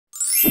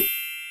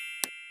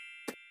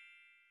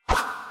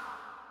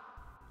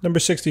Number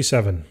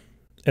 67.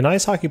 An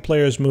ice hockey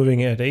player is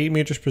moving at 8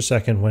 meters per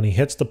second when he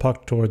hits the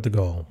puck toward the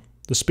goal.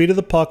 The speed of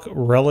the puck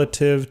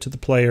relative to the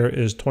player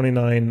is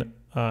 29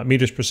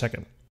 meters per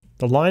second.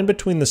 The line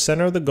between the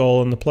center of the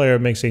goal and the player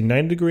makes a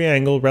 90-degree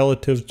angle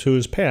relative to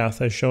his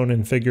path, as shown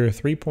in figure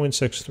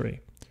 3.63.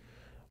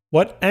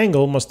 What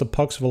angle must the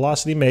puck's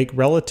velocity make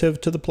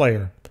relative to the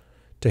player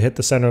to hit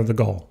the center of the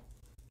goal?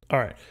 All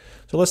right,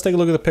 so let's take a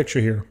look at the picture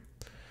here.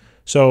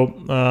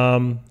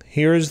 So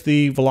here's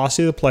the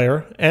velocity of the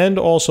player and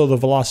also the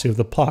velocity of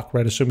the puck,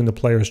 right? Assuming the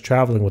player is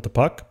traveling with the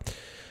puck.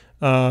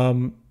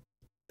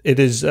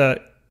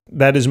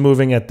 That is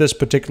moving at this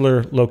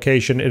particular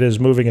location. It is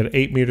moving at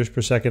 8 meters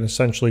per second,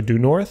 essentially due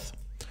north.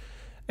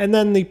 And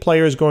then the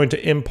player is going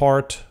to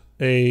impart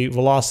a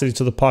velocity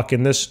to the puck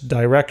in this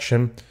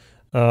direction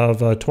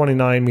of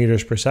 29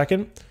 meters per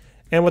second.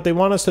 And what they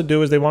want us to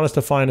do is they want us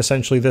to find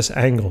essentially this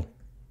angle.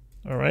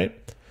 All right.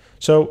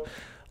 So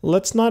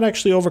let's not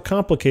actually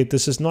overcomplicate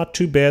this. It's not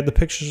too bad. The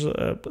picture's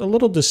a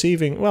little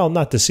deceiving. Well,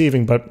 not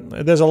deceiving,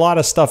 but there's a lot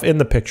of stuff in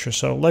the picture.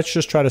 So let's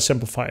just try to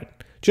simplify it.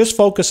 Just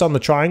focus on the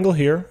triangle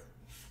here.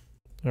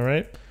 All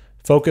right.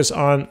 Focus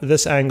on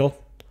this angle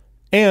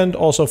and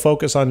also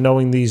focus on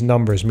knowing these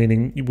numbers,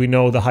 meaning we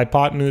know the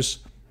hypotenuse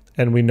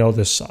and we know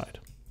this side.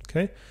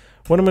 Okay.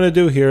 What I'm going to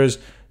do here is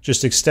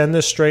just extend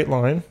this straight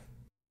line.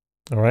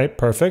 All right.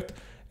 Perfect.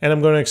 And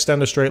I'm going to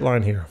extend a straight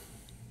line here.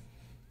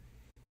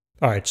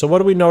 All right, so what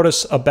do we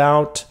notice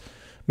about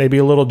maybe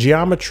a little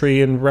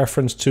geometry in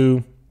reference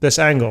to this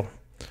angle?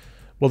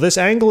 Well, this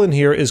angle in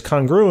here is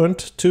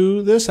congruent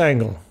to this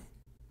angle,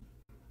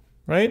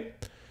 right?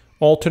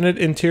 Alternate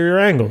interior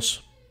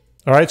angles.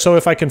 All right, so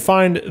if I can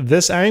find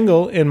this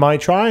angle in my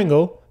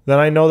triangle, then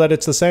I know that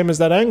it's the same as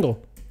that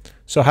angle.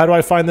 So how do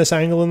I find this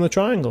angle in the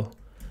triangle?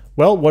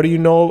 Well, what do you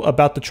know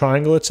about the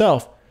triangle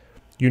itself?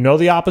 You know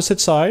the opposite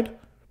side,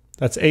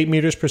 that's 8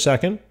 meters per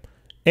second,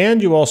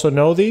 and you also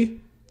know the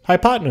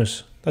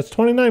hypotenuse, that's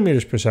 29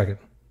 meters per second.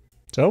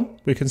 So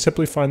we can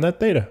simply find that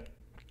theta.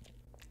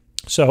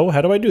 So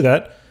how do I do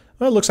that?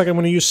 Well, it looks like I'm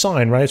going to use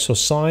sine, right? So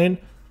sine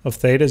of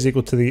theta is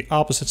equal to the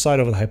opposite side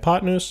of the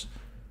hypotenuse.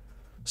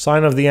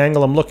 Sine of the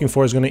angle I'm looking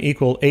for is going to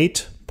equal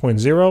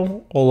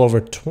 8.0 all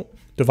over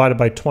divided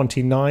by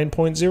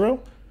 29.0.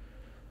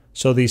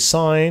 So the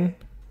sine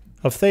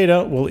of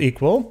theta will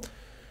equal,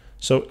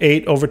 so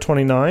 8 over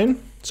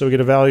 29. So we get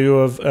a value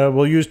of,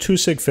 we'll use 2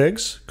 sig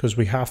figs because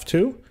we have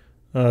to.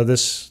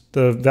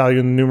 The value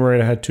in the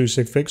numerator had 2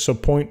 sig figs, so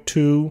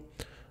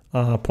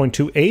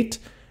 0.28,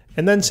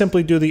 and then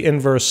simply do the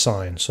inverse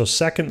sine. So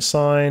second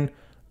sine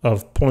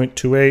of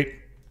 0.28,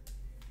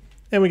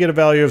 and we get a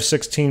value of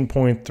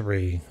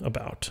 16.3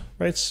 about,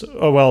 right? So,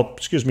 oh, well,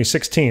 excuse me,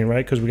 16,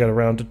 right? Because we got to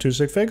round to 2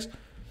 sig figs. So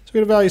we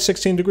get a value of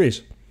 16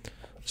 degrees.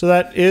 So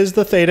that is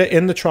the theta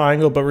in the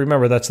triangle, but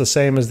remember, that's the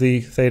same as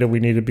the theta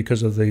we needed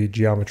because of the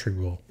geometry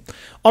rule.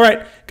 All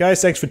right,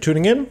 guys, thanks for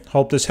tuning in.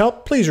 Hope this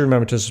helped. Please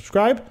remember to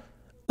subscribe.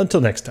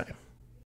 Until next time.